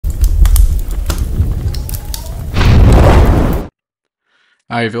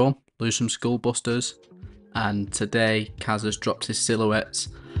Hi everyone, Lose some Skull Busters, and today Kaz has dropped his silhouettes.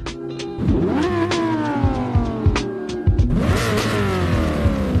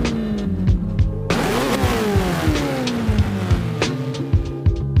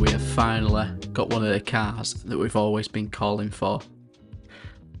 We have finally got one of the cars that we've always been calling for.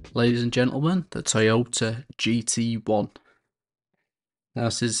 Ladies and gentlemen, the Toyota GT1. Now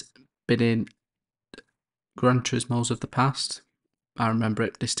this has been in Gran Turismos of the past. I remember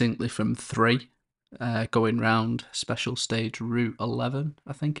it distinctly from 3, going round special stage Route 11,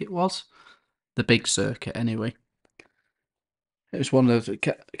 I think it was. The big circuit anyway. It was one of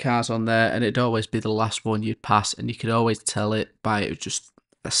the cars on there, and it'd always be the last one you'd pass, and you could always tell it by it was just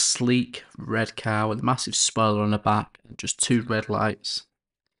a sleek red car with a massive spoiler on the back and just 2 red lights.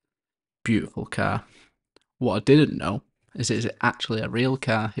 Beautiful car. What I didn't know is it's actually a real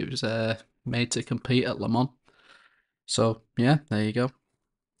car. It was made to compete at Le Mans. So yeah, there you go.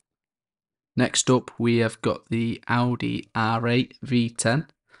 Next up, we have got the Audi R8 V10.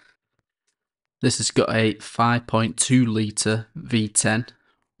 This has got a 5.2 litre V10,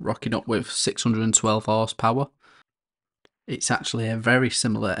 rocking up with 612 horsepower. It's actually a very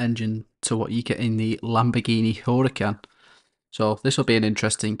similar engine to what you get in the Lamborghini Huracan. So this will be an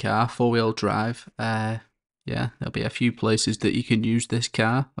interesting car, 4-wheel drive. Yeah, there'll be a few places that you can use this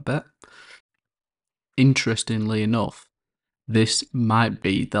car, I bet. Interestingly enough, this might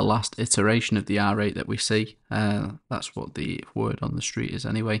be the last iteration of the R8 that we see. That's what the word on the street is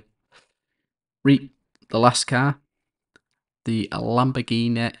anyway. The last car, the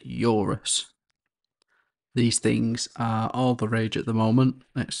Lamborghini Urus. These things are all the rage at the moment.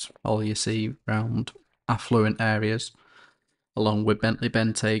 It's all you see around affluent areas, along with Bentley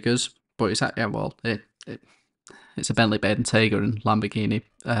Bentegas. But it's actually, well, it's a Bentley Bentayga and Lamborghini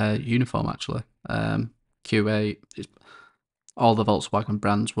uniform actually. Q8, all the Volkswagen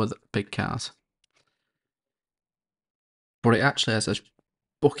brands were the big cars. But it actually has a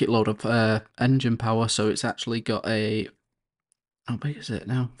bucket load of engine power, so it's actually got a, how big is it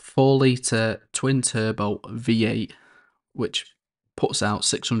now? 4 litre twin turbo V8, which puts out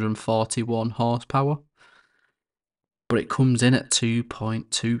 641 horsepower. But it comes in at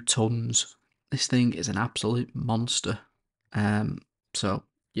 2.2 tons. This thing is an absolute monster. So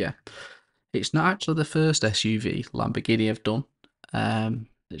yeah, it's not actually the first SUV Lamborghini have done.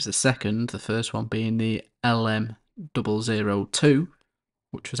 It's the second, the first one being the LM002,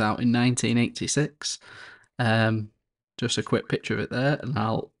 which was out in 1986. Just a quick picture of it there, and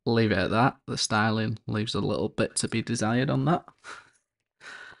I'll leave it at that. The styling leaves a little bit to be desired on that.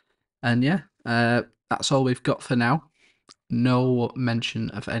 And yeah, that's all we've got for now. No mention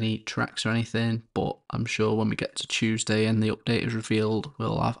of any tracks or anything, but I'm sure when we get to Tuesday and the update is revealed,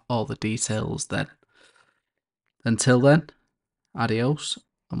 we'll have all the details then. Until then, adios,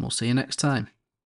 and we'll see you next time.